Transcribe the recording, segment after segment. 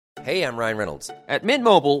Hey, I'm Ryan Reynolds. At Mint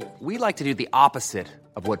Mobile, we like to do the opposite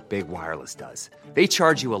of what Big Wireless does. They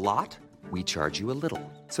charge you a lot, we charge you a little.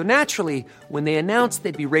 So naturally, when they announced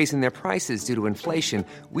they'd be raising their prices due to inflation,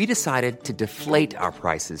 we decided to deflate our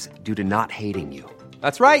prices due to not hating you.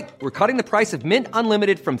 That's right. We're cutting the price of Mint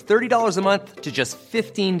Unlimited from $30 a month to just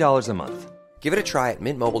 $15 a month. Give it a try at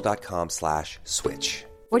mintmobile.com/switch.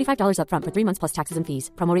 $45 up front for 3 months plus taxes and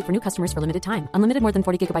fees. Promo rate for new customers for limited time. Unlimited more than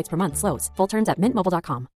 40 gigabytes per month. Slows full terms at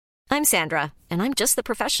mintmobile.com. I'm Sandra, and I'm just the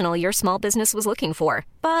professional your small business was looking for.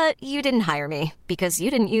 But you didn't hire me because you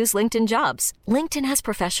didn't use LinkedIn Jobs. LinkedIn has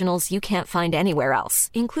professionals you can't find anywhere else,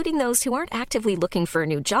 including those who aren't actively looking for a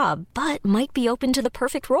new job, but might be open to the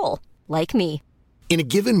perfect role, like me. In a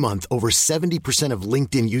given month, over 70% of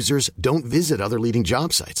LinkedIn users don't visit other leading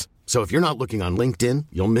job sites. So if you're not looking on LinkedIn,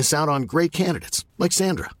 you'll miss out on great candidates like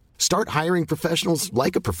Sandra. Start hiring professionals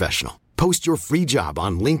like a professional. Post your free job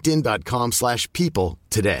on linkedin.com/people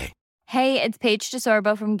today. Hey, it's Paige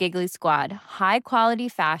DeSorbo from Giggly Squad. High quality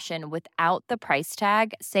fashion without the price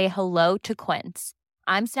tag. Say hello to Quince.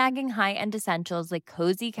 I'm snagging high-end essentials like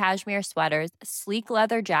cozy cashmere sweaters, sleek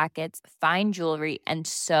leather jackets, fine jewelry, and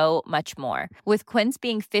so much more. With Quince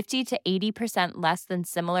being 50 to 80% less than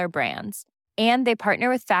similar brands. And they partner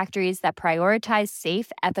with factories that prioritize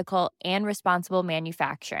safe, ethical, and responsible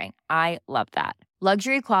manufacturing. I love that.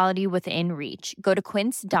 Luxury quality within reach. Go to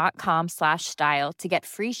quince.com/style to get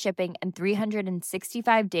free shipping and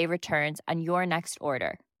 365-day returns on your next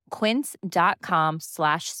order.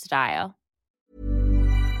 Quince.com/style.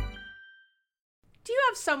 Do you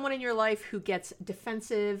have someone in your life who gets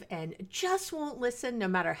defensive and just won't listen no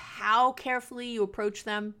matter how carefully you approach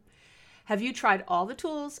them? Have you tried all the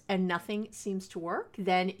tools and nothing seems to work?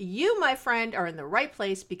 Then you, my friend, are in the right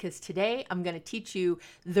place, because today I'm going to teach you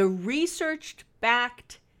the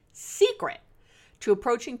research-backed secret to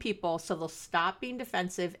approaching people so they'll stop being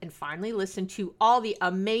defensive and finally listen to all the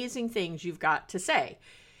amazing things you've got to say.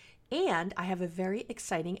 And I have a very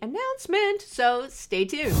exciting announcement, so stay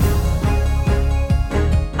tuned.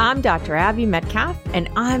 I'm Dr. Abby Metcalf, and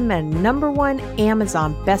I'm a #1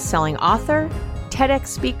 Amazon best-selling author, TEDx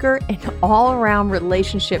speaker, and all-around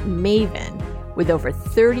relationship maven with over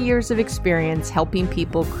 30 years of experience helping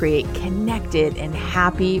people create connected and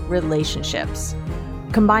happy relationships.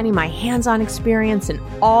 Combining my hands-on experience and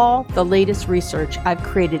all the latest research, I've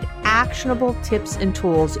created actionable tips and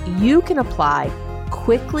tools you can apply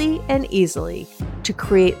quickly and easily to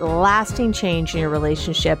create lasting change in your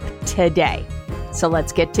relationship today. So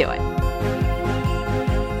let's get to it.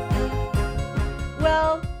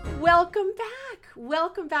 Well, welcome back.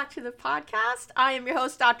 Welcome back to the podcast. I am your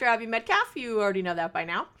host, Dr. Abby Metcalf. You already know that by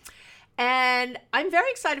now. And I'm very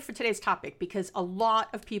excited for today's topic because a lot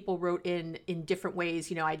of people wrote in different ways.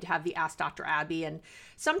 You know, I'd have the Ask Dr. Abby, and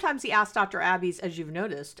sometimes the Ask Dr. Abby's, as you've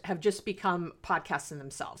noticed, have just become podcasts in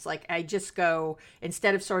themselves. Like, I just go,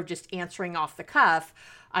 instead of sort of just answering off the cuff,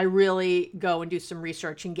 I really go and do some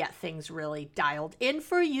research and get things really dialed in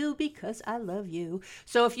for you because I love you.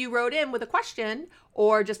 So if you wrote in with a question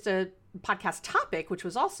or just a podcast topic, which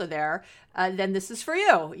was also there, then this is for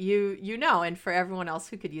you. You know, and for everyone else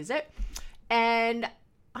who could use it. And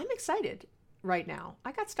I'm excited right now.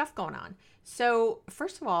 I got stuff going on. So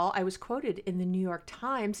first of all, I was quoted in the New York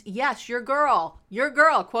Times. Yes, your girl,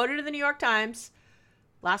 quoted in the New York Times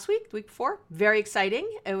last week, the week before. Very exciting.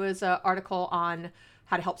 It was an article on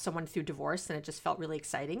how to help someone through divorce, and it just felt really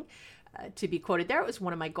exciting to be quoted there. It was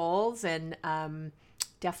one of my goals, and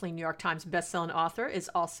definitely New York Times bestselling author is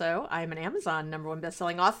also, I'm an Amazon #1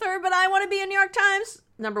 bestselling author, but I want to be a New York Times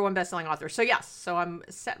 #1 bestselling author. So yes, so I'm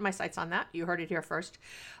setting my sights on that. You heard it here first.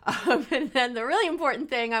 And then the really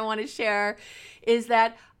important thing I want to share is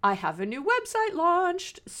that I have a new website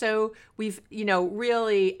launched. So we've,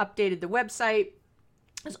 really updated the website.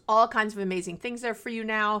 There's all kinds of amazing things there for you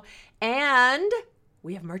now. And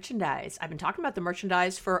we have merchandise. I've been talking about the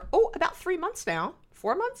merchandise for, about 3 months now.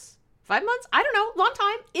 4 months? 5 months? I don't know. Long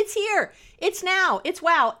time. It's here. It's now. It's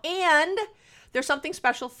wow. And there's something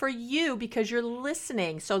special for you because you're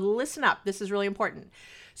listening. So listen up. This is really important.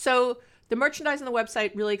 So the merchandise on the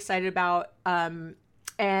website, really excited about.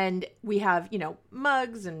 And we have,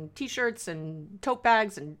 mugs and t-shirts and tote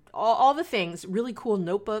bags and all the things, really cool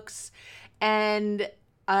notebooks. And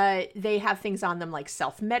they have things on them like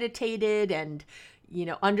self-meditated and,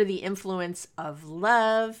 under the influence of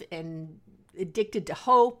love and addicted to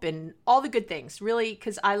hope and all the good things, really,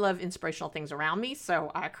 because I love inspirational things around me.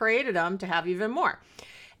 So I created them to have even more.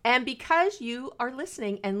 And because you are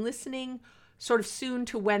listening sort of soon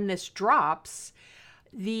to when this drops,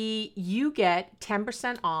 you get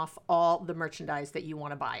 10% off all the merchandise that you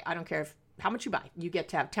want to buy. I don't care how much you buy. You get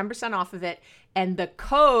to have 10% off of it. And the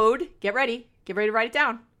code, get ready to write it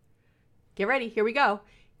down. Get ready, here we go,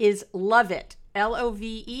 is LOVEIT,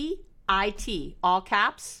 LOVEIT, all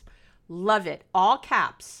caps, love it, all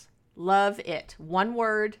caps, love it, one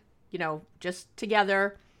word, just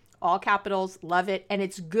together, all capitals, love it. And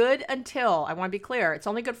it's good until, I want to be clear, it's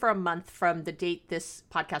only good for a month from the date this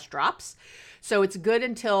podcast drops. So it's good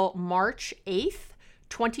until March 8th,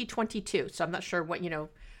 2022. So I'm not sure what,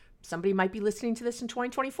 somebody might be listening to this in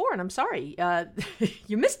 2024, and I'm sorry,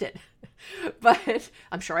 you missed it. But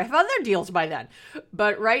I'm sure I have other deals by then.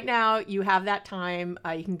 But right now, you have that time.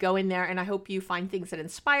 You can go in there, and I hope you find things that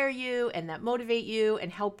inspire you and that motivate you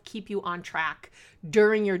and help keep you on track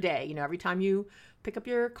during your day. Every time you pick up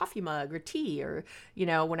your coffee mug or tea, or,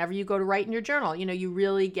 whenever you go to write in your journal, you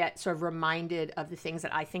really get sort of reminded of the things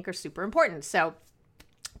that I think are super important. So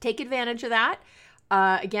take advantage of that.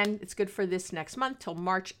 Again, it's good for this next month till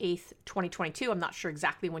March 8th, 2022. I'm not sure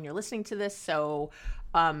exactly when you're listening to this. So,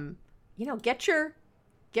 get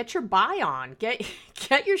your buy on,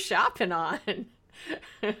 get your shopping on.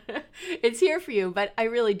 It's here for you. But I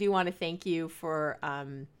really do want to thank you for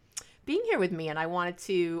being here with me. And I wanted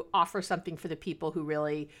to offer something for the people who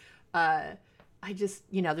really,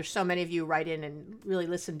 there's so many of you write in and really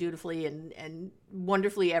listen dutifully and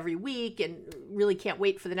wonderfully every week, and really can't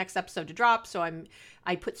wait for the next episode to drop. So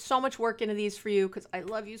I put so much work into these for you because I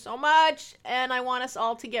love you so much, and I want us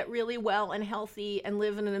all to get really well and healthy and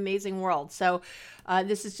live in an amazing world. So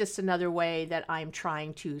this is just another way that I'm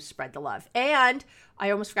trying to spread the love. And I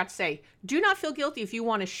almost forgot to say, do not feel guilty if you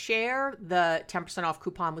want to share the 10% off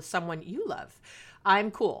coupon with someone you love. I'm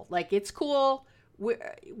cool. It's cool.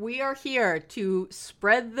 We are here to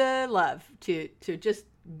spread the love, to just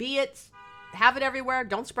be it, have it everywhere.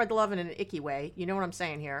 Don't spread the love in an icky way. You know what I'm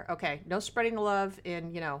saying here? Okay. No spreading the love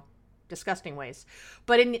in, disgusting ways,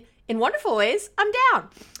 but in wonderful ways, I'm down.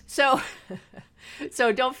 So,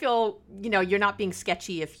 so don't feel, you're not being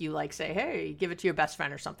sketchy if you say, hey, give it to your best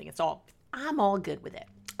friend or something. I'm all good with it.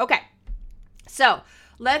 Okay. So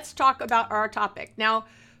let's talk about our topic. Now,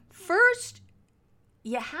 first,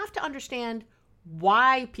 you have to understand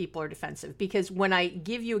why people are defensive, because when I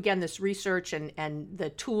give you again this research and the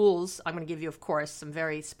tools, I'm going to give you, of course, some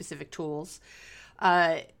very specific tools.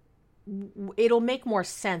 It'll make more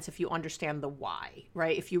sense if you understand the why,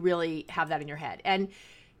 right? If you really have that in your head. And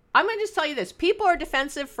I'm going to just tell you this: people are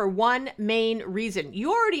defensive for one main reason.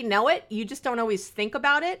 You already know it. You just don't always think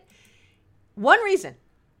about it. One reason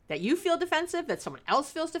that you feel defensive, that someone else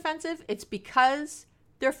feels defensive, it's because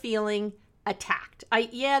they're feeling attacked.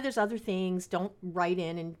 There's other things. Don't write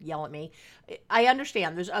in and yell at me. I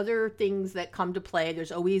understand there's other things that come to play.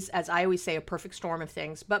 There's always, as I always say, a perfect storm of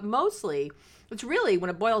things. But mostly, it's really, when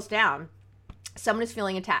it boils down, someone is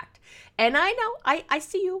feeling attacked. And I know, I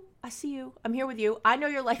see you. I see you. I'm here with you. I know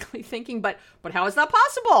you're likely thinking, but how is that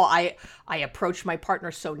possible? I approached my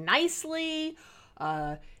partner so nicely.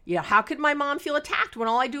 How could my mom feel attacked when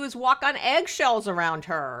all I do is walk on eggshells around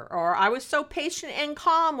her? Or I was so patient and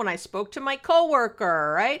calm when I spoke to my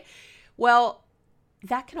coworker, right? Well,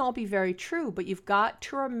 that can all be very true, but you've got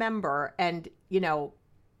to remember and,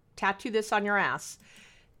 tattoo this on your ass.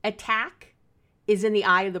 Attack is in the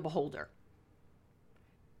eye of the beholder.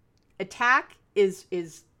 Attack is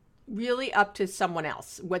really up to someone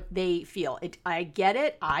else, what they feel. I get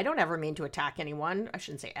it. I don't ever mean to attack anyone. I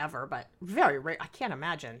shouldn't say ever, but very rare. I can't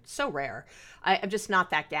imagine. So rare. I'm just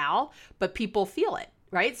not that gal, but people feel it,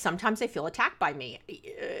 right? Sometimes they feel attacked by me,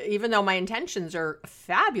 even though my intentions are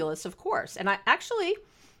fabulous, of course. And I'm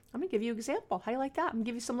going to give you an example. How do you like that? I'm going to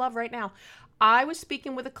give you some love right now. I was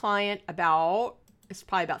speaking with a client it's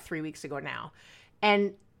probably about 3 weeks ago now.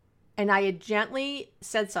 And I had gently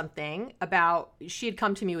said something about, she had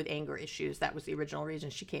come to me with anger issues. That was the original reason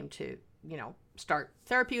she came to, start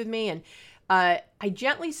therapy with me. And I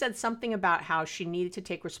gently said something about how she needed to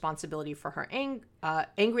take responsibility for her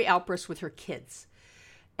angry outbursts with her kids.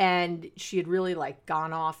 And she had really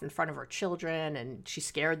gone off in front of her children, and she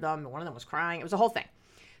scared them. And one of them was crying. It was a whole thing.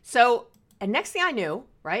 So, and next thing I knew,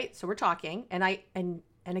 right? So we're talking, and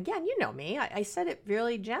again, you know me, I said it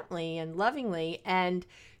really gently and lovingly, and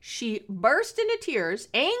she burst into tears,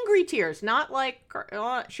 angry tears, not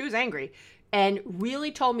she was angry, and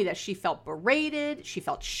really told me that she felt berated, she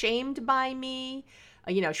felt shamed by me,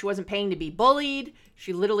 she wasn't paying to be bullied.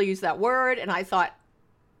 She literally used that word, and I thought,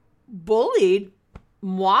 bullied?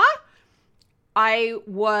 Moi? I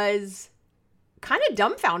was kind of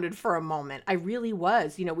dumbfounded for a moment. I really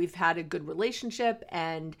was. We've had a good relationship,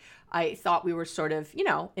 and I thought we were sort of,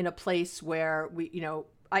 in a place where we,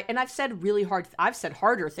 I've said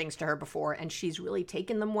harder things to her before, and she's really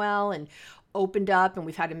taken them well. And opened up and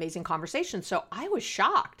we've had amazing conversations. So I was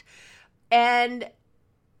shocked. And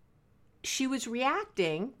she was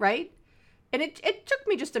reacting, right? And it took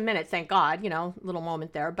me just a minute, thank God, little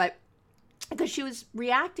moment there. But because she was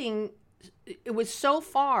reacting, it was so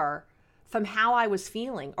far from how I was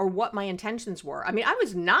feeling or what my intentions were. I mean, I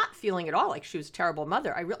was not feeling at all like she was a terrible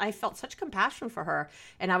mother. I felt such compassion for her.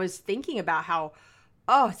 And I was thinking about how,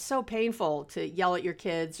 it's so painful to yell at your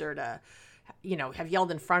kids or to, have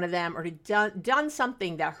yelled in front of them or to done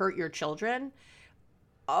something that hurt your children.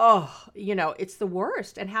 It's the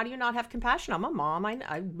worst. And how do you not have compassion? I'm a mom.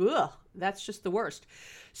 That's just the worst.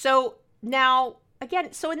 So now,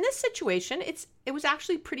 again, so in this situation, it was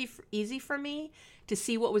actually pretty easy for me to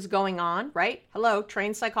see what was going on, right? Hello,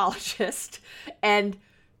 trained psychologist. And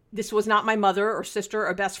this was not my mother or sister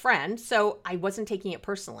or best friend. So I wasn't taking it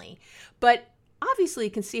personally. But obviously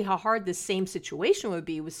you can see how hard this same situation would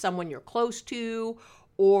be with someone you're close to,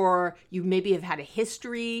 or you maybe have had a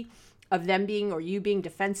history of them being, or you being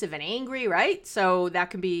defensive and angry, right? So that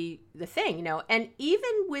can be the thing, and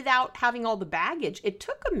even without having all the baggage, it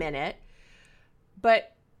took a minute,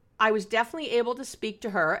 but I was definitely able to speak to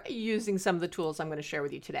her using some of the tools I'm going to share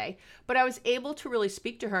with you today. But I was able to really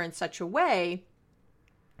speak to her in such a way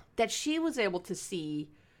that she was able to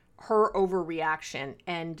see her overreaction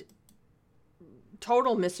and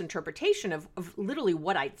total misinterpretation of literally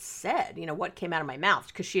what I'd said, what came out of my mouth,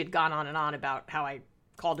 because she had gone on and on about how I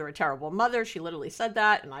called her a terrible mother. She literally said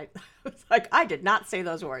that. And I was like, I did not say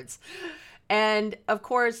those words. And of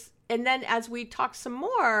course, and then as we talked some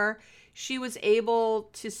more, she was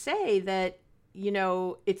able to say that,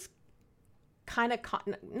 it's kind of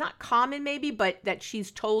not common maybe, but that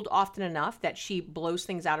she's told often enough that she blows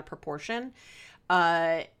things out of proportion,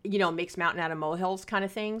 makes mountain out of molehills kind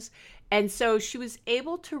of things. And so she was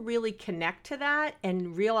able to really connect to that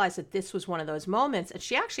and realize that this was one of those moments. And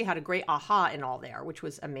she actually had a great aha in all there, which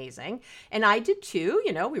was amazing. And I did too.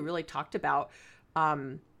 We really talked about,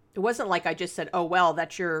 it wasn't like I just said, oh, well,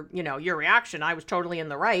 that's your reaction. I was totally in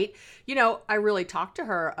the right. I really talked to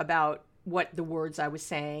her about what the words I was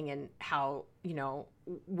saying and how,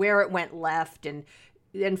 where it went left. And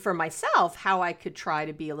for myself, how I could try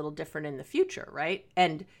to be a little different in the future. Right.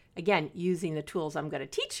 And again, using the tools I'm going to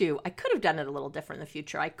teach you, I could have done it a little different in the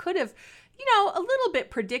future. I could have, a little bit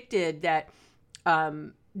predicted that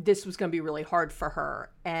this was going to be really hard for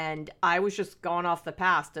her. And I was just going off the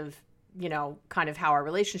past of, kind of how our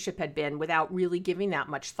relationship had been without really giving that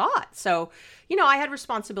much thought. So, I had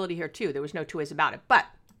responsibility here too. There was no two ways about it. But,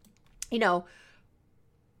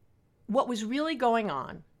 what was really going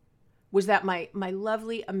on was that my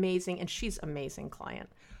lovely, amazing, and she's amazing client,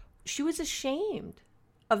 she was ashamed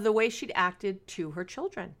of the way she'd acted to her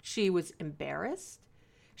children. She was embarrassed.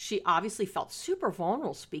 She obviously felt super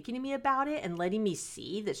vulnerable speaking to me about it and letting me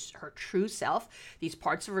see her true self, these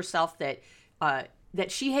parts of herself that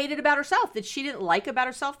she hated about herself, that she didn't like about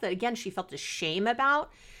herself, that again, she felt a shame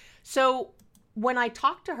about. So when I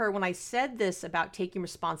talked to her, when I said this about taking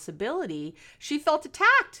responsibility, she felt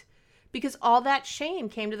attacked because all that shame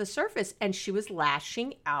came to the surface and she was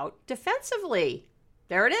lashing out defensively.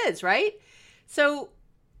 There it is, right? So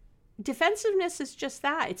defensiveness is just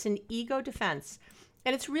that. It's an ego defense.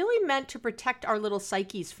 And it's really meant to protect our little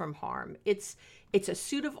psyches from harm. It's a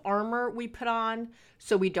suit of armor we put on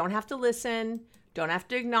so we don't have to listen, don't have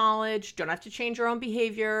to acknowledge, don't have to change our own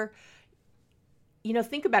behavior.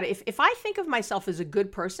 Think about it. If I think of myself as a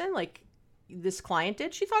good person, like this client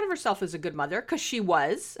did, she thought of herself as a good mother because she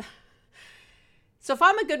was. So if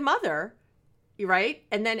I'm a good mother, right?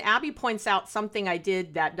 And then Abby points out something I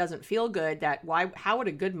did that doesn't feel good, how would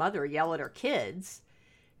a good mother yell at her kids?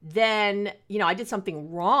 Then, I did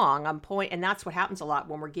something wrong. And that's what happens a lot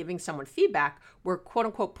when we're giving someone feedback. We're quote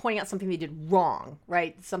unquote pointing out something they did wrong,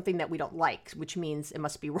 right? Something that we don't like, which means it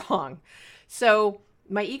must be wrong. So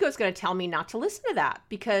my ego is going to tell me not to listen to that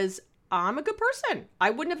because I'm a good person. I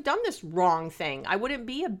wouldn't have done this wrong thing. I wouldn't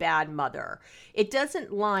be a bad mother. It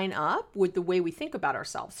doesn't line up with the way we think about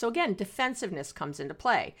ourselves. So again, defensiveness comes into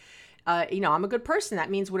play. I'm a good person. That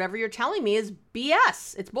means whatever you're telling me is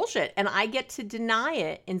BS. It's bullshit. And I get to deny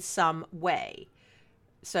it in some way.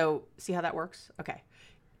 So see how that works? Okay.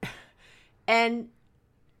 And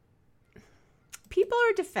people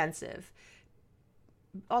are defensive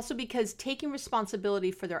also because taking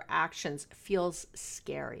responsibility for their actions feels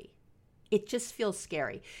scary. It just feels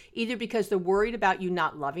scary, either because they're worried about you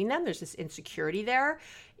not loving them. There's this insecurity there.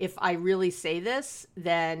 If I really say this,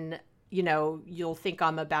 then, you'll think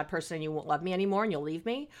I'm a bad person and you won't love me anymore and you'll leave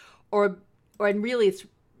me. And really it's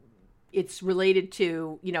it's related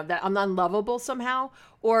to, that I'm unlovable somehow.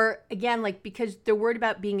 Or again, like because they're worried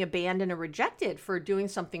about being abandoned or rejected for doing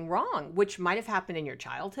something wrong, which might have happened in your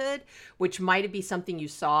childhood, which might be something you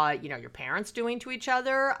saw, your parents doing to each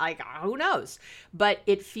other. Like, who knows? But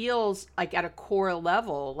it feels like at a core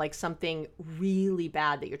level, like something really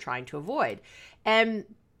bad that you're trying to avoid. And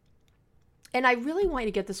I really want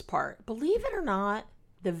you to get this part. Believe it or not,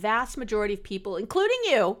 the vast majority of people, including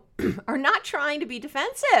you, are not trying to be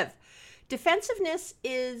defensive. Defensiveness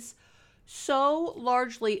is so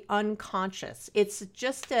largely unconscious. It's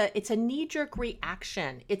a knee-jerk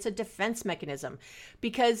reaction. It's a defense mechanism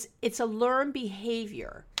because it's a learned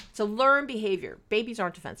behavior. Babies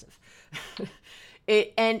aren't defensive.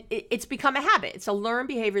 It's become a habit. It's a learned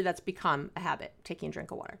behavior that's become a habit. Taking a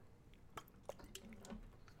drink of water.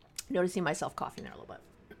 Noticing myself coughing there a little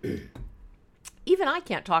bit. Even I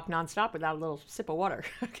can't talk nonstop without a little sip of water.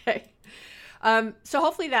 Okay. So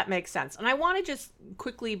hopefully that makes sense. And I want to just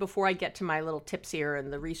quickly, before I get to my little tips here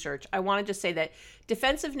and the research, I want to just say that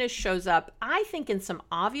defensiveness shows up, I think, in some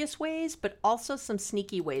obvious ways, but also some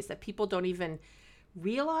sneaky ways that people don't even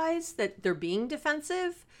realize that they're being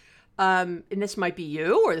defensive. And this might be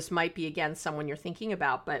you, or this might be, again, someone you're thinking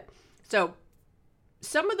about. But so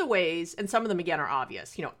some of the ways, and some of them, again, are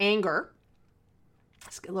obvious. Anger,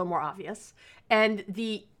 it's a little more obvious. And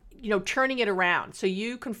the turning it around. So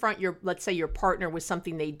you confront let's say your partner with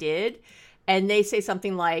something they did, and they say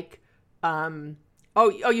something like, oh,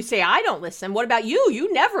 you say, I don't listen. What about you?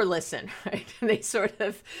 You never listen, right? And they sort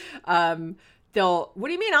of, what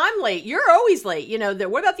do you mean I'm late? You're always late.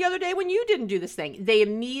 What about the other day when you didn't do this thing? They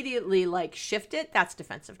immediately shift it. That's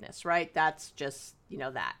defensiveness, right? That's just,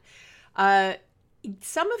 that.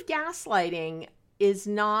 Some of gaslighting is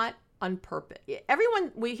not on purpose.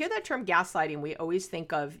 We hear that term gaslighting, we always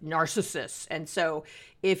think of narcissists. And so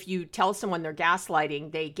if you tell someone they're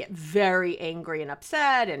gaslighting, they get very angry and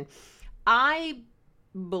upset. And I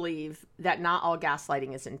believe that not all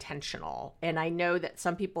gaslighting is intentional. And I know that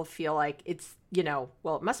some people feel like it's, it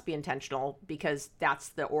must be intentional because that's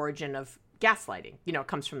the origin of gaslighting. It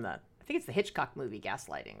comes from I think it's the Hitchcock movie,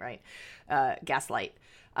 Gaslighting, right? Gaslight.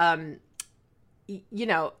 And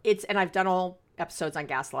I've done all episodes on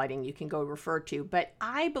gaslighting you can go refer to, but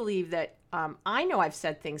I believe that I know I've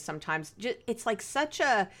said things sometimes, it's like such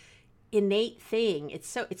a innate thing.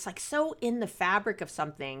 It's like so in the fabric of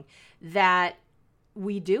something that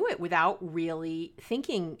we do it without really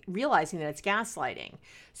realizing that it's gaslighting.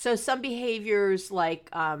 So some behaviors like,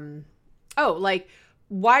 why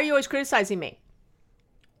are you always criticizing me?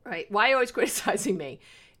 Right? Why are you always criticizing me?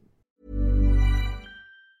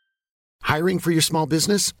 Hiring for your small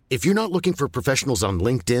business? If you're not looking for professionals on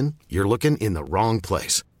LinkedIn, you're looking in the wrong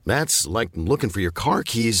place. That's like looking for your car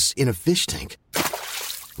keys in a fish tank.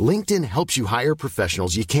 LinkedIn helps you hire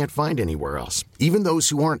professionals you can't find anywhere else, even those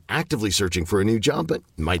who aren't actively searching for a new job but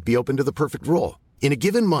might be open to the perfect role. In a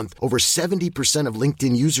given month, over 70% of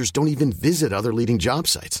LinkedIn users don't even visit other leading job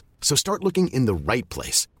sites. So start looking in the right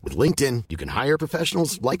place. With LinkedIn, you can hire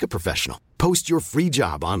professionals like a professional. Post your free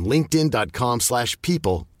job on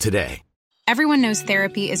linkedin.com/people today. Everyone knows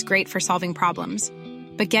therapy is great for solving problems,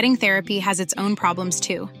 but getting therapy has its own problems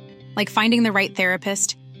too, like finding the right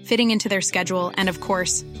therapist, fitting into their schedule, and of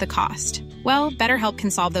course, the cost. Well, BetterHelp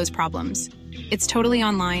can solve those problems. It's totally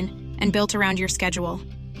online and built around your schedule.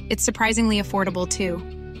 It's surprisingly affordable too.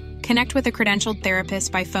 Connect with a credentialed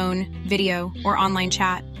therapist by phone, video, or online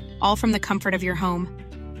chat, all from the comfort of your home.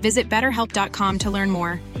 Visit BetterHelp.com to learn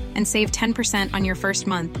more and save 10% on your first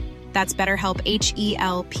month. That's BetterHelp,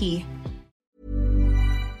 H-E-L-P.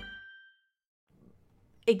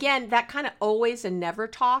 Again, that kind of always and never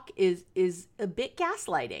talk is a bit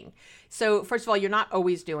gaslighting. So first of all, you're not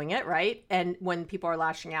always doing it, right? And when people are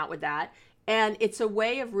lashing out with that, and it's a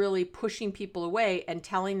way of really pushing people away and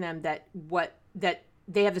telling them that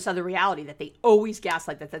they have this other reality, that they always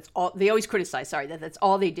gaslight, that's all they always criticize, that's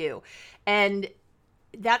all they do. And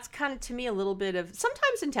that's kind of, to me, a little bit of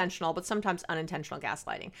sometimes intentional, but sometimes unintentional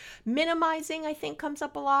gaslighting. Minimizing, I think, comes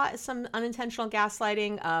up a lot as some unintentional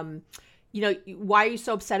gaslighting. Why are you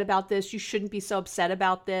so upset about this? You shouldn't be so upset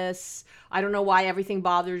about this. I don't know why everything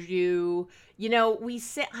bothers you. We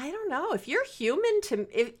say, I don't know. If you're human,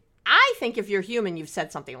 I think if you're human, you've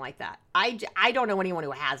said something like that. I don't know anyone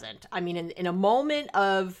who hasn't. I mean, in a moment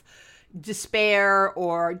of despair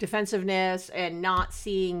or defensiveness and not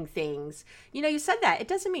seeing things, you said that. It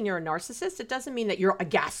doesn't mean you're a narcissist. It doesn't mean that you're a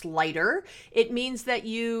gaslighter. It means that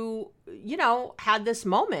you had this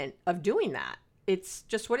moment of doing that. It's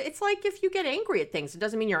just it's like if you get angry at things, it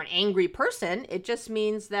doesn't mean you're an angry person. It just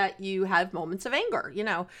means that you have moments of anger,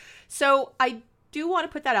 So I do want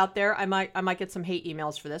to put that out there. I might get some hate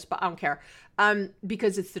emails for this, but I don't care,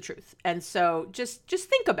 because it's the truth. And so just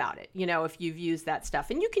think about it, if you've used that stuff.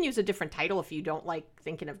 And you can use a different title if you don't like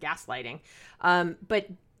thinking of gaslighting. But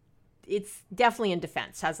it's definitely in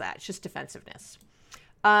defense. How's that? It's just defensiveness.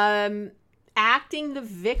 Acting the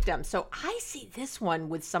victim. So I see this one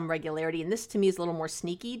with some regularity, and this to me is a little more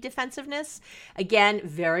sneaky defensiveness. Again,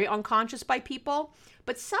 very unconscious by people,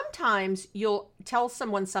 but sometimes you'll tell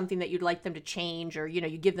someone something that you'd like them to change, or,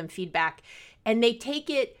 you give them feedback, and they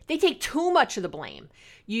take too much of the blame.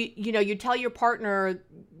 You tell your partner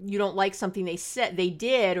you don't like something they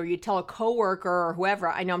did, or you tell a coworker or whoever.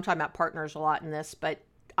 I know I'm talking about partners a lot in this, but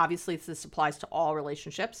obviously this applies to all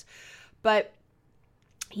relationships. But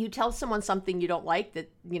you tell someone something you don't like that,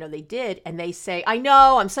 they did, and they say, I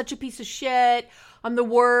know, I'm such a piece of shit. I'm the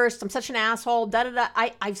worst. I'm such an asshole.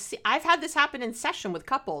 I've had this happen in session with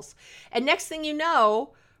couples. And next thing you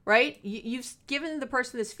know, right, you've given the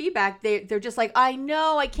person this feedback. They're just like, I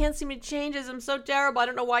know, I can't seem to change this. I'm so terrible. I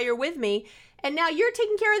don't know why you're with me. And now you're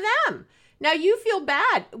taking care of them. Now you feel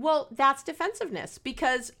bad. Well, that's defensiveness,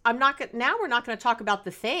 because we're not going to talk about the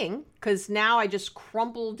thing, because now I just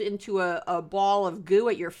crumpled into a ball of goo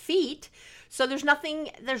at your feet. So there's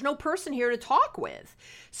no person here to talk with.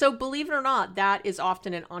 So believe it or not, that is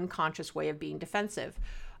often an unconscious way of being defensive.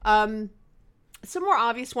 Some more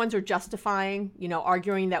obvious ones are justifying,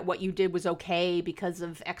 arguing that what you did was okay because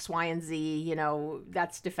of X, Y, and Z,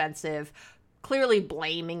 that's defensive. Clearly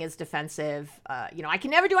blaming is defensive. I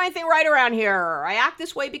can never do anything right around here. I act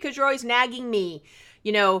this way because you're always nagging me.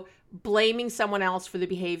 Blaming someone else for the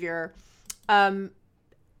behavior. Another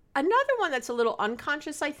one that's a little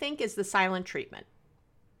unconscious, I think, is the silent treatment.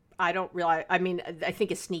 I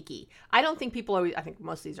think it's sneaky. I think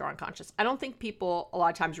most of these are unconscious. I don't think people a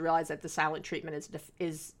lot of times realize that the silent treatment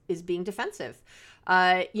is being defensive.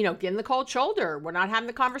 Getting the cold shoulder. We're not having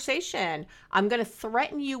the conversation. I'm going to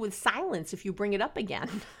threaten you with silence if you bring it up again.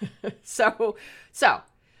 So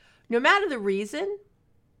no matter the reason,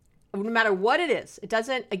 no matter what it is, it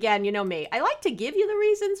doesn't, again, you know me, I like to give you the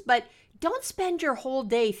reasons, but don't spend your whole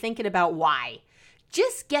day thinking about why.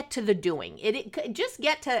 Just get to the doing. Just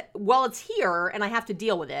get to, well, it's here and I have to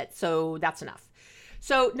deal with it. So that's enough.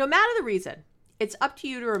 So no matter the reason, it's up to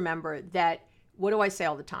you to remember that, what do I say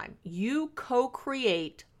all the time? You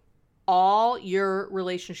co-create all your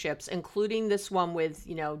relationships, including this one with,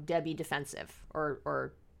 Debbie defensive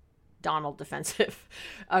or Donald defensive.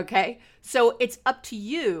 Okay. So it's up to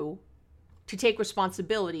you to take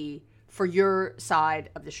responsibility for your side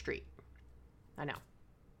of the street. I know.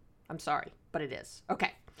 I'm sorry, but it is.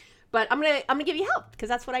 Okay. But I'm going to give you help, because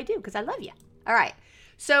that's what I do, because I love you. All right.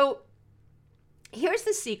 So here's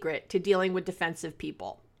the secret to dealing with defensive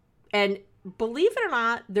people. And believe it or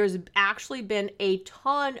not, there's actually been a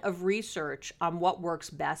ton of research on what works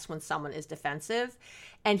best when someone is defensive.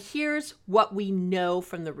 And here's what we know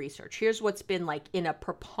from the research. Here's what's been like in a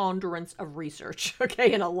preponderance of research,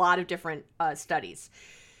 okay, in a lot of different studies.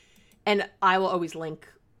 And I will always link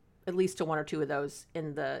at least to one or two of those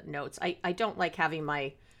in the notes. I don't like having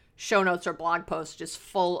my show notes or blog posts just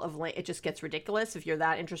full of it just gets ridiculous. If you're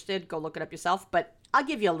that interested, go look it up yourself. But I'll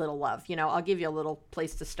give you a little love. I'll give you a little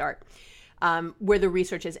place to start. Where the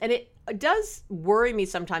research is. And it does worry me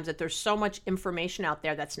sometimes that there's so much information out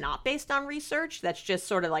there that's not based on research. That's just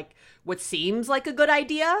sort of like what seems like a good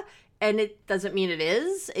idea, and it doesn't mean it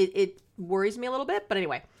is. It worries me a little bit. But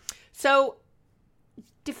anyway, so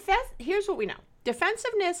here's what we know.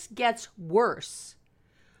 Defensiveness gets worse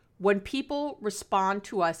when people respond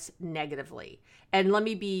to us negatively. And let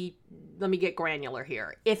me get granular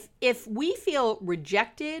here. If we feel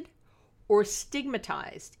rejected or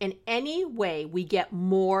stigmatized in any way, we get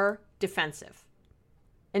more defensive.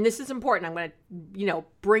 And this is important. I'm going to,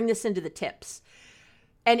 bring this into the tips.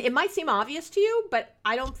 And it might seem obvious to you, but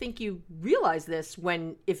I don't think you realize this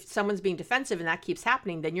if someone's being defensive and that keeps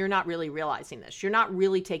happening, then you're not really realizing this. You're not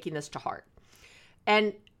really taking this to heart.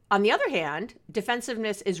 And on the other hand,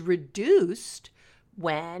 defensiveness is reduced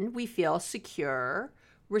when we feel secure,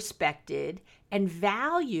 respected, and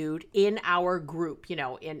valued in our group, in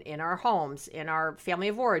our homes, in our family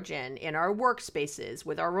of origin, in our workspaces,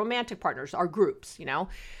 with our romantic partners, our groups,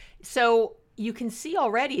 So you can see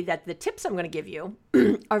already that the tips I'm going to give you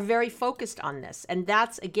are very focused on this. And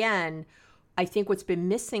that's, again, I think what's been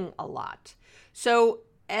missing a lot. So,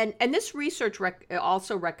 and this research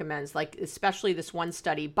also recommends, like, especially this one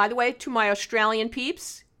study, by the way, to my Australian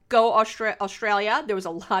peeps, go Australia. There was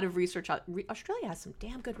a lot of research. Australia has some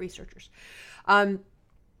damn good researchers.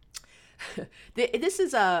 This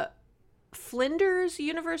is Flinders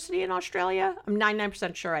University in Australia. I'm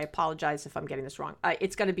 99% sure. I apologize if I'm getting this wrong.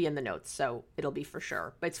 It's going to be in the notes, so it'll be for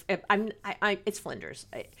sure. But it's Flinders.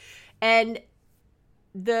 And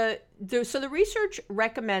the research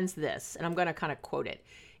recommends this, and I'm going to kind of quote it.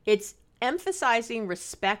 It's emphasizing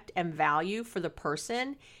respect and value for the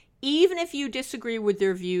person, even if you disagree with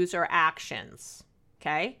their views or actions.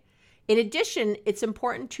 Okay? In addition, it's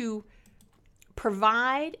important to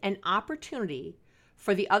provide an opportunity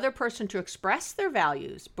for the other person to express their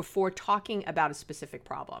values before talking about a specific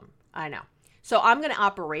problem. I know. So I'm going to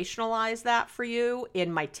operationalize that for you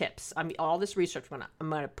in my tips. All this research, I'm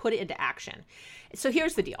going to put it into action. So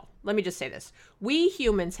here's the deal. Let me just say this. We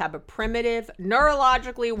humans have a primitive,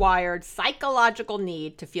 neurologically wired, psychological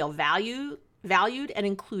need to feel valued and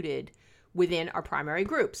included within our primary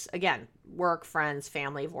groups. Again, work, friends,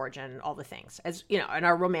 family of origin, all the things, as you know, and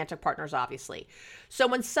our romantic partners, obviously. So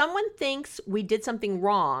when someone thinks we did something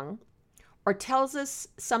wrong or tells us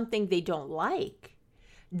something they don't like,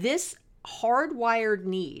 this hardwired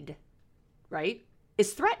need, right,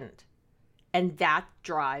 is threatened. And that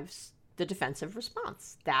drives the defensive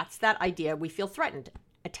response. That's that idea. We feel threatened,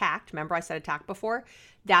 attacked. Remember I said attacked before?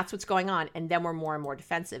 That's what's going on. And then we're more and more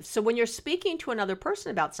defensive. So when you're speaking to another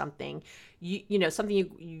person about something,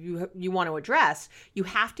 something you want to address, you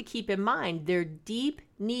have to keep in mind their deep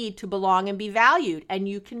need to belong and be valued. And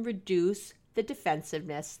you can reduce the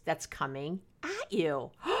defensiveness that's coming at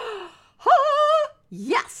you.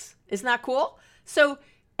 Yes. Isn't that cool? So,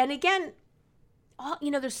 and again,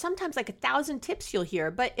 there's sometimes like 1,000 tips you'll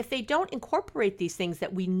hear, but if they don't incorporate these things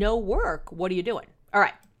that we know work, what are you doing? All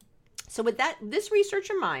right. So with this research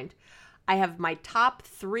in mind, I have my top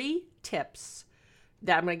 3 tips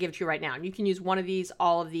that I'm going to give to you right now. And you can use one of these,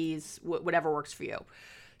 all of these, whatever works for you.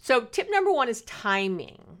 So tip number 1 is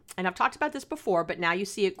timing. And I've talked about this before, but now you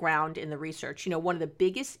see it ground in the research. One of the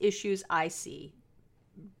biggest issues I see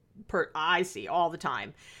all the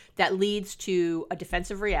time that leads to a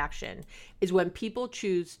defensive reaction is when people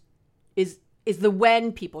choose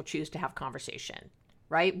when people choose to have conversation.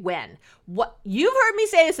 Right? When? What you've heard me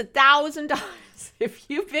say this 1,000 times. If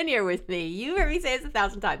you've been here with me, you've heard me say this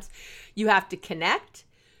 1,000 times. You have to connect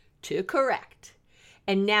to correct.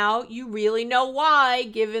 And now you really know why,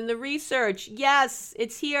 given the research. Yes,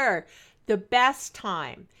 it's here. The best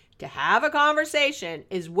time to have a conversation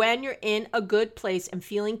is when you're in a good place and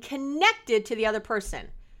feeling connected to the other person.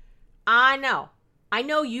 I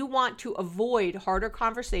know you want to avoid harder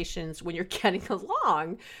conversations when you're getting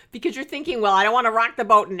along because you're thinking, well, I don't want to rock the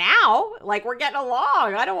boat now. Like, we're getting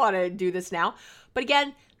along. I don't want to do this now. But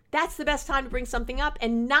again, that's the best time to bring something up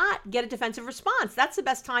and not get a defensive response. That's the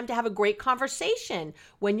best time to have a great conversation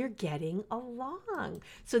when you're getting along.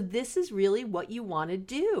 So this is really what you want to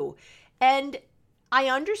do. And I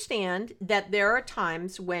understand that there are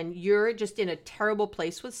times when you're just in a terrible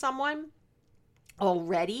place with someone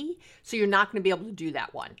already, so you're not going to be able to do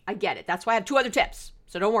that one. I get it. That's why I have 2 other tips.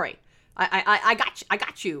 So don't worry. I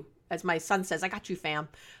got you. As my son says, I got you, fam.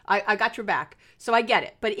 I got your back. So I get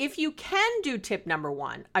it. But if you can do tip number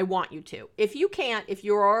 1, I want you to. If you can't, if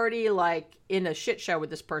you're already like in a shit show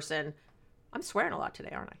with this person, I'm swearing a lot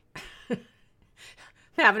today, aren't I? I'm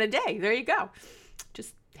having a day. There you go.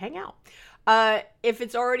 Just hang out. If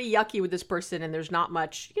it's already yucky with this person and there's not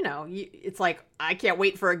much, it's like, I can't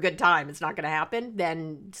wait for a good time, it's not going to happen,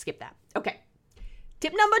 then skip that. Okay.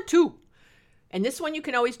 Tip number 2, and this one you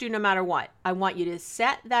can always do no matter what. I want you to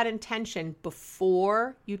set that intention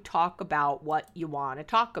before you talk about what you want to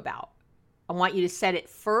talk about. I want you to set it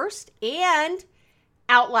first and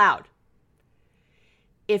out loud.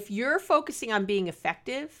 If you're focusing on being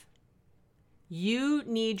effective, you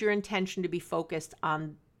need your intention to be focused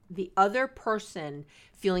on the other person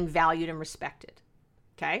feeling valued and respected.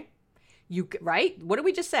 Okay? Right? What did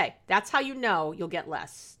we just say? That's how you know you'll get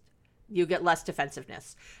less. You get less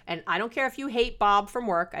defensiveness. And I don't care if you hate Bob from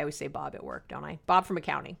work. I always say Bob at work, don't I? Bob from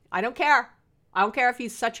accounting. I don't care. I don't care if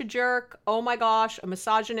he's such a jerk. Oh my gosh, a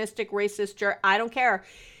misogynistic, racist jerk. I don't care.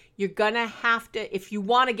 You're going to have to, if you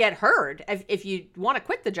want to get heard, if you want to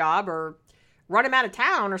quit the job or run him out of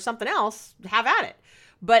town or something else, have at it.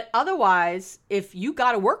 But otherwise, if you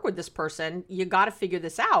got to work with this person, you got to figure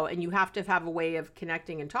this out, and you have to have a way of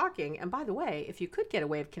connecting and talking. And by the way, if you could get a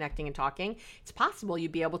way of connecting and talking, it's possible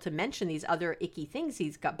you'd be able to mention these other icky things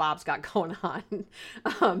Bob's got going on,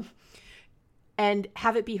 and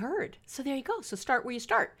have it be heard. So there you go. So start where you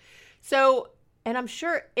start. So, and I'm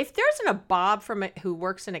sure if there isn't a Bob who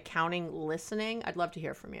works in accounting listening, I'd love to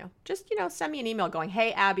hear from you. Just, send me an email going,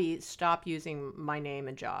 hey, Abby, stop using my name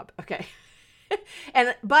and job. Okay.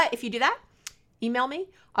 But if you do that, Email me.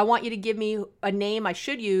 I want you to give me a name I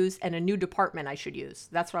should use and a new department I should use.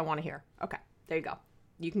 That's what I want to hear. Okay, there you go.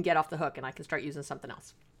 You can get off the hook and I can start using something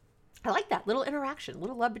else. I like that little interaction,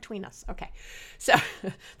 little love between us. Okay, so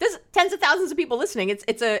there's tens of thousands of people listening.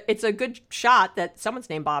 It's a good shot that someone's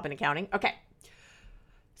named Bob in accounting. Okay,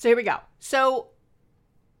 so here we go. So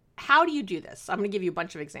how do you do this? I'm going to give you a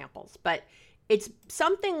bunch of examples, but it's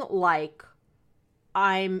something like,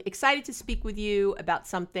 I'm excited to speak with you about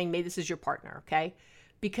something. Maybe this is your partner, okay?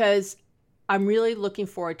 Because I'm really looking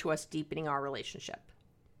forward to us deepening our relationship.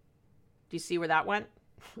 Do you see where that went?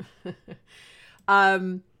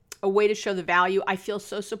 A way to show the value. I feel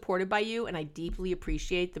so supported by you, and I deeply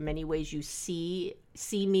appreciate the many ways you see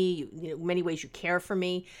me, many ways you care for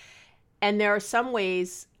me. And there are some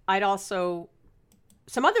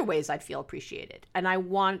other ways I'd feel appreciated. And I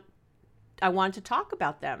want to talk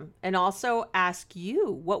about them and also ask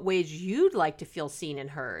you what ways you'd like to feel seen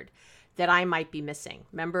and heard that I might be missing.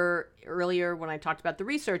 Remember earlier when I talked about the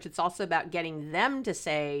research, it's also about getting them to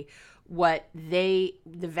say what the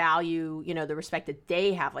value, the respect that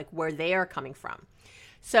they have, like where they are coming from.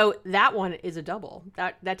 So that one is a double.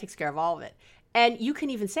 That takes care of all of it. And you can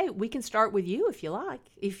even say, we can start with you if you like,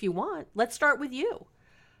 if you want. Let's start with you.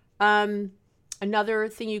 Another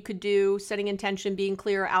thing you could do, setting intention, being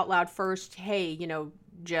clear out loud first. Hey,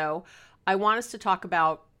 Joe, I want us to talk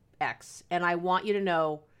about X, and I want you to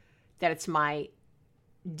know that it's my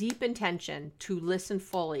deep intention to listen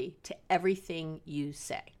fully to everything you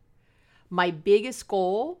say. My biggest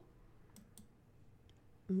goal,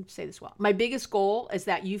 say this well, my biggest goal is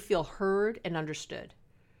that you feel heard and understood.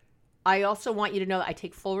 I also want you to know that I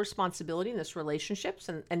take full responsibility in this relationships,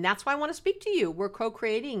 and that's why I want to speak to you. We're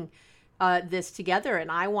co-creating this together, and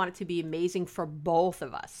I want it to be amazing for both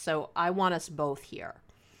of us. So I want us both here.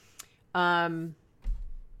 I'm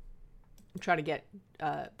trying to get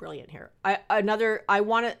brilliant here.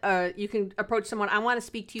 You can approach someone. I want to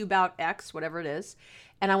speak to you about X, whatever it is.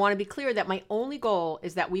 And I want to be clear that my only goal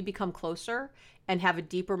is that we become closer and have a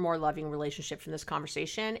deeper, more loving relationship from this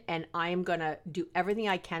conversation. And I am going to do everything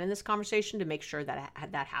I can in this conversation to make sure that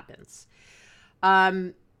that happens.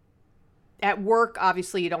 At work,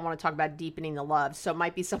 obviously, you don't want to talk about deepening the love. So it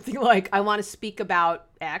might be something like, I want to speak about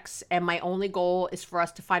X, and my only goal is for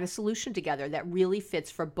us to find a solution together that really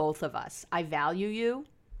fits for both of us. I value you.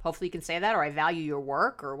 Hopefully you can say that, or I value your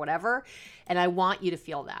work or whatever. And I want you to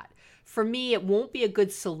feel that. For me, it won't be a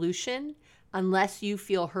good solution unless you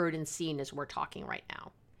feel heard and seen as we're talking right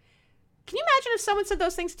now. Can you imagine if someone said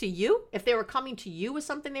those things to you? If they were coming to you with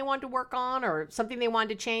something they wanted to work on or something they wanted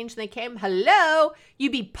to change, and they came, hello,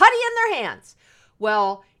 you'd be putty in their hands.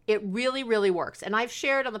 Well, it really, really works. And I've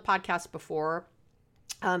shared on the podcast before,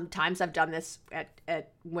 times I've done this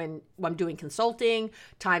when I'm doing consulting,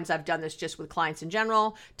 times I've done this just with clients in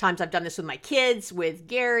general, times I've done this with my kids, with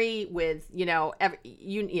Gary, with,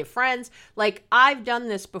 friends. Like, I've done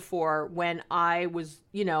this before when I was,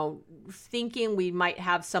 thinking we might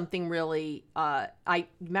have something really, matter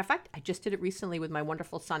of fact, I just did it recently with my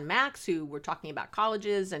wonderful son, Max, who we're talking about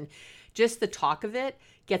colleges, and just the talk of it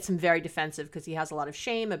gets him very defensive because he has a lot of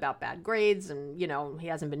shame about bad grades, and he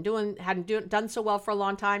hadn't done so well for a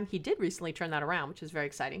long time. He did recently turn that around, which is very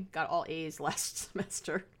exciting. Got all A's last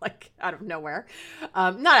semester, like out of nowhere.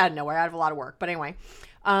 Not out of nowhere, out of a lot of work, but anyway.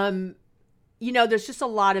 There's just a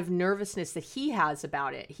lot of nervousness that he has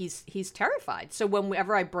about it. He's terrified. So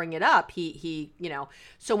whenever I bring it up,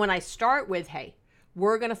 so when I start with, hey,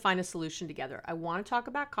 we're going to find a solution together. I want to talk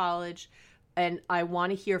about college, and I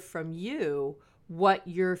want to hear from you what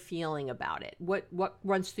you're feeling about it. What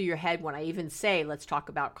runs through your head when I even say, let's talk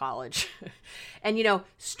about college. And,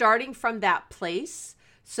 starting from that place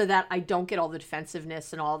so that I don't get all the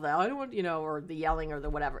defensiveness and all the, I don't want, or the yelling or the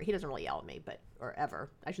whatever. He doesn't really yell at me, or ever.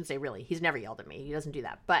 I shouldn't say really. He's never yelled at me. He doesn't do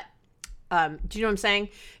that. But do you know what I'm saying?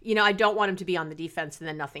 I don't want him to be on the defense and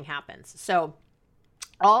then nothing happens. So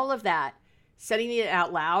all of that, setting it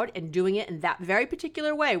out loud and doing it in that very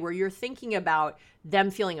particular way where you're thinking about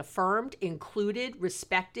them feeling affirmed, included,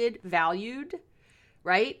 respected, valued,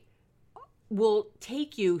 right, will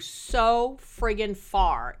take you so friggin'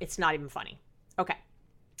 far. It's not even funny. Okay.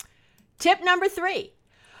 Tip number 3,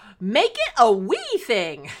 make it a we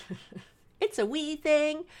thing. It's a we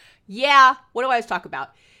thing. Yeah. What do I always talk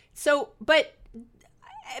about? So, but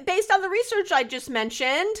based on the research I just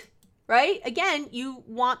mentioned, right? Again, you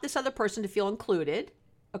want this other person to feel included.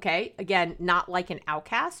 Okay. Again, not like an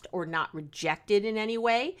outcast or not rejected in any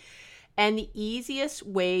way. And the easiest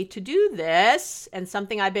way to do this, and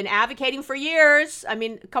something I've been advocating for years, I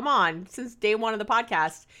mean, come on, since day one of the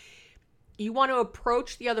podcast, you want to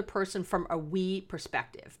approach the other person from a we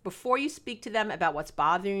perspective. Before you speak to them about what's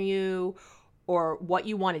bothering you or what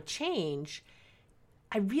you want to change,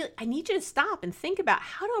 I need you to stop and think about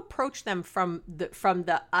how to approach them from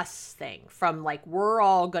the us thing, from like,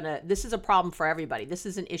 this is a problem for everybody. This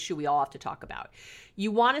is an issue we all have to talk about.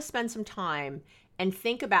 You want to spend some time and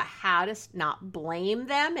think about how to not blame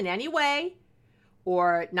them in any way,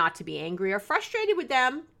 or not to be angry or frustrated with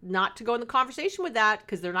them, not to go in the conversation with that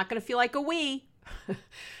because they're not going to feel like a we,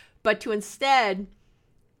 but to instead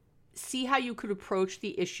see how you could approach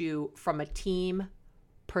the issue from a team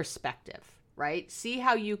perspective, right? See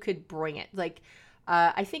how you could bring it. Like,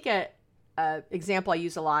 I think a example I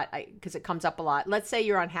use a lot because it comes up a lot. Let's say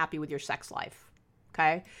you're unhappy with your sex life,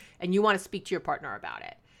 okay? And you want to speak to your partner about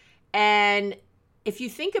it. And if you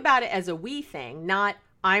think about it as a we thing, not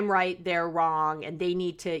I'm right, they're wrong, and they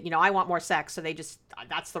need to, I want more sex, so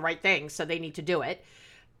that's the right thing, so they need to do it.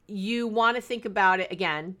 You want to think about it,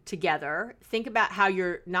 again, together. Think about how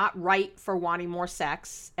you're not right for wanting more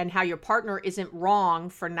sex and how your partner isn't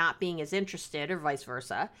wrong for not being as interested, or vice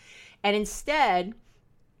versa. And instead,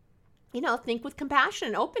 think with compassion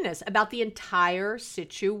and openness about the entire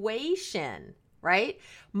situation, right?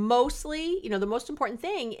 Mostly, the most important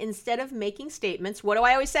thing, instead of making statements, what do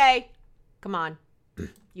I always say? Come on.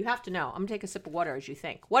 You have to know. I'm going to take a sip of water as you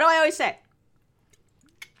think. What do I always say?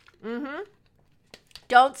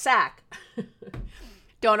 Don't sack.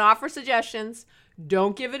 Don't offer suggestions.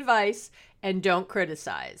 Don't give advice. And don't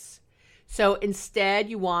criticize. So instead,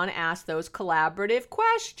 you want to ask those collaborative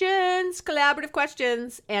questions.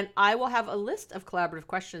 And I will have a list of collaborative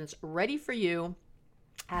questions ready for you.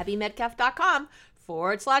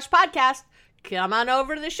 abbymedcalf.com/podcast. Come on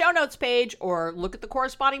over to the show notes page or look at the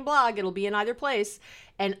corresponding blog. It'll be in either place.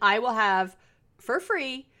 And I will have, for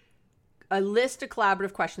free, a list of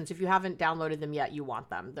collaborative questions. If you haven't downloaded them yet, you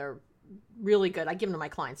want them. They're really good. I give them to my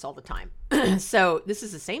clients all the time. So this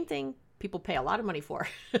is the same thing people pay a lot of money for.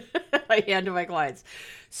 I hand to my clients.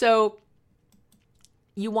 So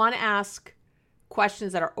you want to ask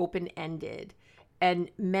questions that are open-ended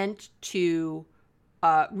and meant to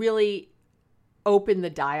really open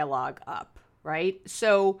the dialogue up. Right?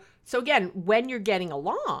 So again, when you're getting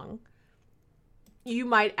along, you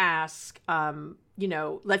might ask,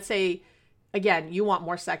 let's say, again, you want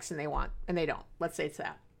more sex than they want, and they don't. Let's say it's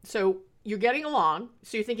that. So you're getting along.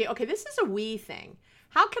 So you're thinking, okay, this is a we thing.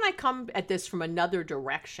 How can I come at this from another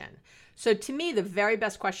direction? So to me, the very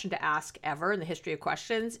best question to ask ever in the history of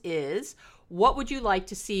questions is, what would you like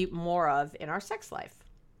to see more of in our sex life?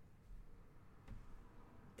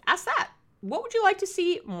 Ask that. What would you like to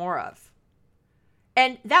see more of?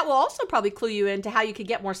 And that will also probably clue you into how you could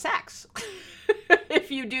get more sex if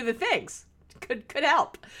you do the things. Could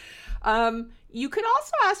help. You could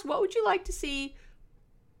also ask, what would you like to see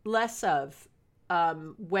less of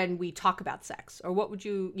when we talk about sex? Or what would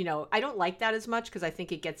you, I don't like that as much because I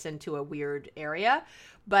think it gets into a weird area.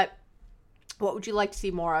 But what would you like to see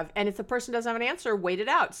more of? And if the person doesn't have an answer, wait it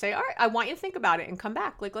out. Say, all right, I want you to think about it and come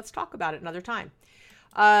back. Like, let's talk about it another time.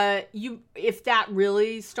 If that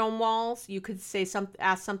really stonewalls, you could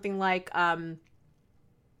ask something like,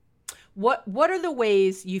 what are the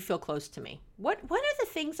ways you feel close to me? What are the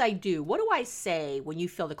things I do? What do I say when you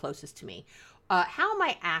feel the closest to me? How am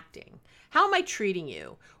I acting? How am I treating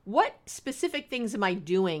you? What specific things am I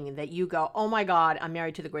doing that you go, oh my God, I'm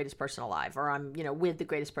married to the greatest person alive, or I'm, with the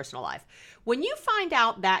greatest person alive. When you find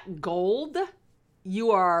out that gold,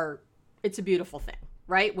 it's a beautiful thing.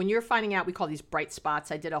 Right? When you're finding out, we call these bright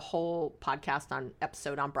spots. I did a whole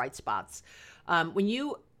episode on bright spots. When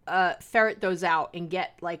you ferret those out and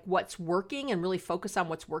get like what's working and really focus on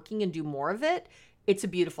what's working and do more of it, it's a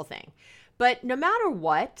beautiful thing. But no matter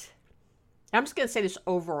what, I'm just going to say this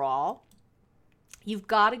overall, you've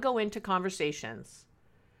got to go into conversations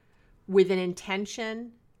with an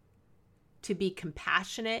intention to be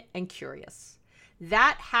compassionate and curious.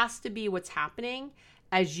 That has to be what's happening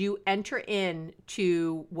as you enter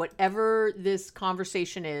into whatever this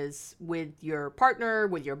conversation is with your partner,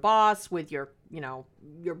 with your boss, with your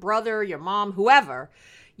brother, your mom, whoever.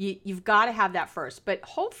 You've got to have that first. But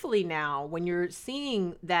hopefully now, when you're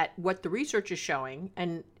seeing that what the research is showing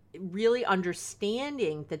and really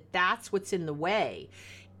understanding that that's what's in the way,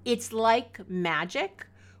 it's like magic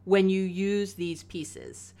when you use these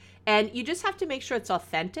pieces. And you just have to make sure it's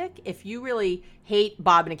authentic. If you really hate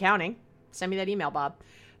Bob in accounting, send me that email, Bob.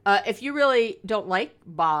 If you really don't like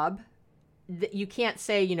Bob, you can't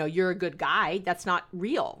say, you're a good guy. That's not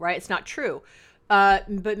real, right? It's not true.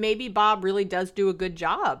 But maybe Bob really does do a good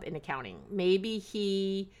job in accounting. Maybe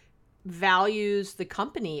he values the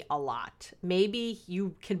company a lot. Maybe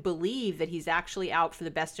you can believe that he's actually out for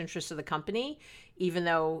the best interest of the company, even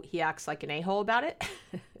though he acts like an a-hole about it.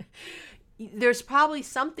 there's probably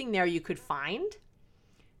something there you could find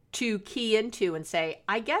to key into and say,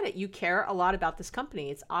 I get it. You care a lot about this company.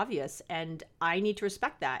 It's obvious. And I need to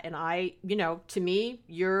respect that. And to me,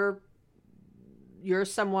 you're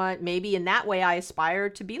someone, maybe in that way I aspire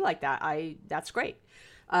to be like that. That's great.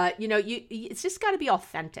 It's just got to be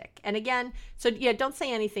authentic. And again, don't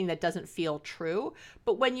say anything that doesn't feel true.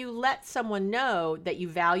 But when you let someone know that you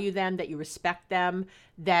value them, that you respect them,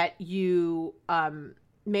 that you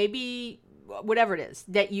maybe whatever it is,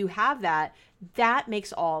 that you have that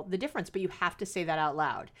makes all the difference. But you have to say that out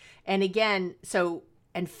loud. And again,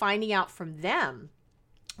 and finding out from them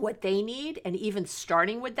what they need, and even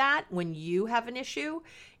starting with that when you have an issue,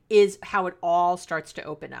 is how it all starts to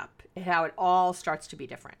open up, and how it all starts to be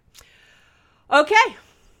different. Okay.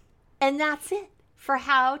 And that's it for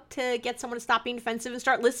how to get someone to stop being defensive and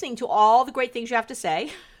start listening to all the great things you have to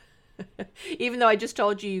say. Even though I just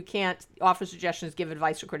told you can't offer suggestions, give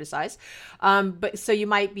advice, or criticize. But so you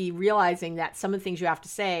might be realizing that some of the things you have to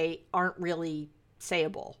say aren't really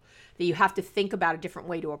sayable, that you have to think about a different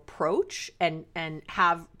way to approach and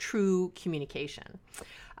have true communication.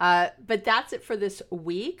 But that's it for this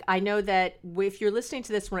week. I know that if you're listening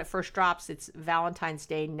to this when it first drops, it's Valentine's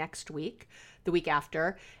Day next week, the week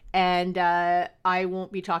after. And I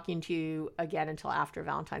won't be talking to you again until after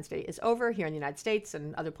Valentine's Day is over here in the United States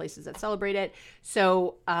and other places that celebrate it.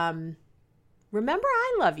 So remember,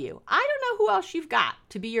 I love you. I don't know who else you've got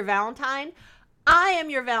to be your Valentine. I am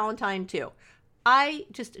your Valentine too. I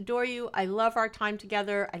just adore you. I love our time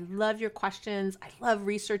together. I love your questions. I love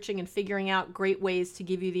researching and figuring out great ways to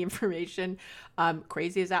give you the information.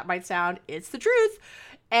 Crazy as that might sound, it's the truth.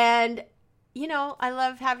 And, I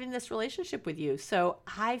love having this relationship with you. So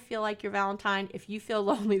I feel like your Valentine. If you feel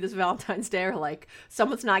lonely this Valentine's Day, or like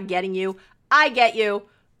someone's not getting you, I get you.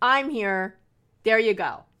 I'm here. There you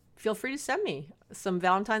go. Feel free to send me some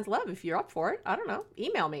Valentine's love if you're up for it. I don't know.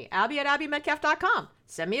 Email me, abby@abbymedcalf.com.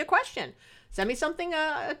 Send me a question. Send me something,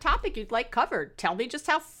 a topic you'd like covered. Tell me just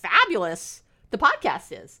how fabulous the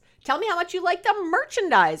podcast is. Tell me how much you like the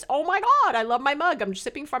merchandise. Oh my God, I love my mug. I'm just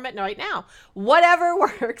sipping from it right now. Whatever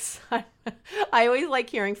works. I always like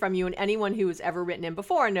hearing from you, and anyone who has ever written in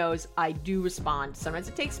before knows I do respond. Sometimes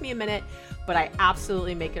it takes me a minute, but I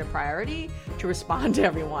absolutely make it a priority to respond to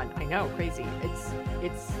everyone. I know, crazy.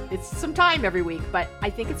 It's some time every week, but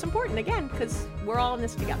I think it's important, again, because we're all in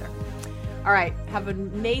this together. All right, have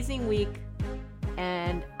an amazing week,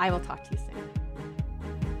 and I will talk to you soon.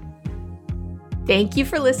 Thank you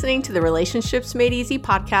for listening to the Relationships Made Easy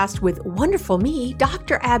podcast with wonderful me,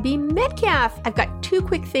 Dr. Abby Medcalf. I've got 2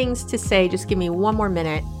 quick things to say. Just give me 1 more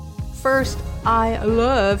minute. First, I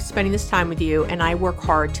love spending this time with you, and I work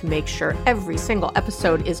hard to make sure every single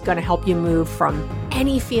episode is going to help you move from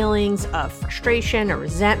any feelings of frustration or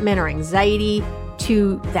resentment or anxiety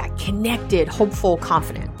to that connected, hopeful,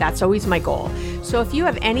 confident. That's always my goal. So if you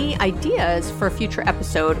have any ideas for a future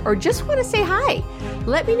episode, or just want to say hi,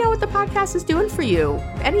 let me know what the podcast is doing for you.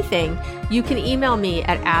 Anything, you can email me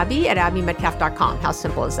at abby@abbymedcalf.com. How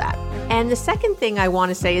simple is that? And the second thing I want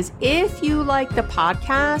to say is, if you like the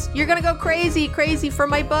podcast, you're going to go crazy for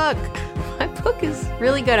my book. My book is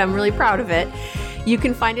really good. I'm really proud of it. You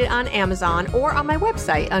can find it on Amazon or on my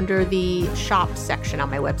website under the shop section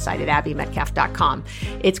on my website at abbymedcalf.com.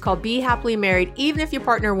 It's called Be Happily Married, Even If Your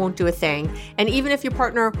Partner Won't Do a Thing. And even if your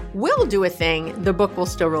partner will do a thing, the book will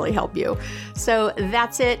still really help you. So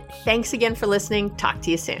that's it. Thanks again for listening. Talk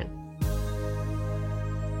to you soon.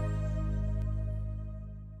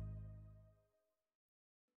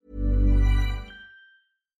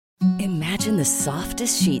 Imagine the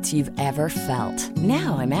softest sheets you've ever felt.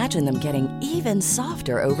 Now imagine them getting even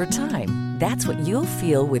softer over time. That's what you'll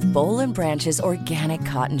feel with Boll & Branch's organic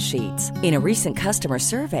cotton sheets. In a recent customer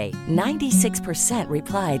survey, 96%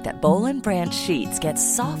 replied that Boll & Branch sheets get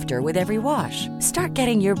softer with every wash. Start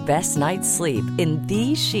getting your best night's sleep in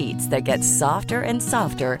these sheets that get softer and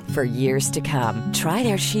softer for years to come. Try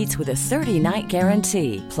their sheets with a 30-night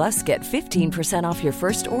guarantee. Plus, get 15% off your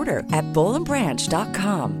first order at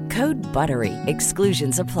bollandbranch.com. Code BUTTERY.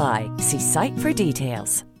 Exclusions apply. See site for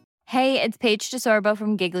details. Hey, it's Paige DeSorbo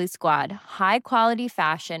from Giggly Squad. High quality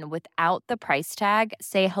fashion without the price tag.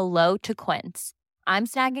 Say hello to Quince. I'm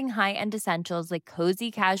snagging high-end essentials like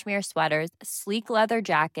cozy cashmere sweaters, sleek leather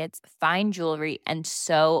jackets, fine jewelry, and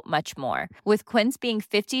so much more. With Quince being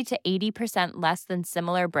 50 to 80% less than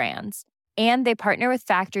similar brands. And they partner with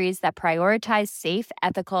factories that prioritize safe,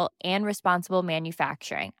 ethical, and responsible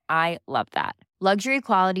manufacturing. I love that. Luxury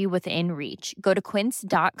quality within reach. Go to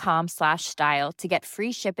quince.com/style to get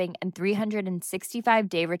free shipping and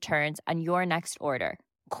 365-day returns on your next order.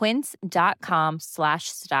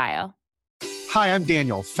 Quince.com/style. Hi, I'm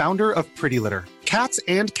Daniel, founder of Pretty Litter. Cats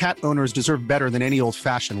and cat owners deserve better than any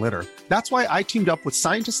old-fashioned litter. That's why I teamed up with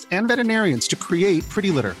scientists and veterinarians to create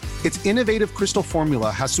Pretty Litter. Its innovative crystal formula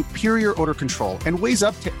has superior odor control and weighs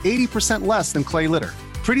up to 80% less than clay litter.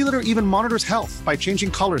 Pretty Litter even monitors health by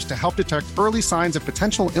changing colors to help detect early signs of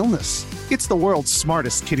potential illness. It's the world's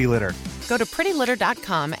smartest kitty litter. Go to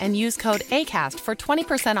prettylitter.com and use code ACAST for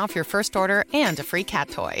 20% off your first order and a free cat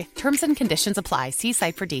toy. Terms and conditions apply. See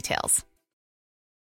site for details.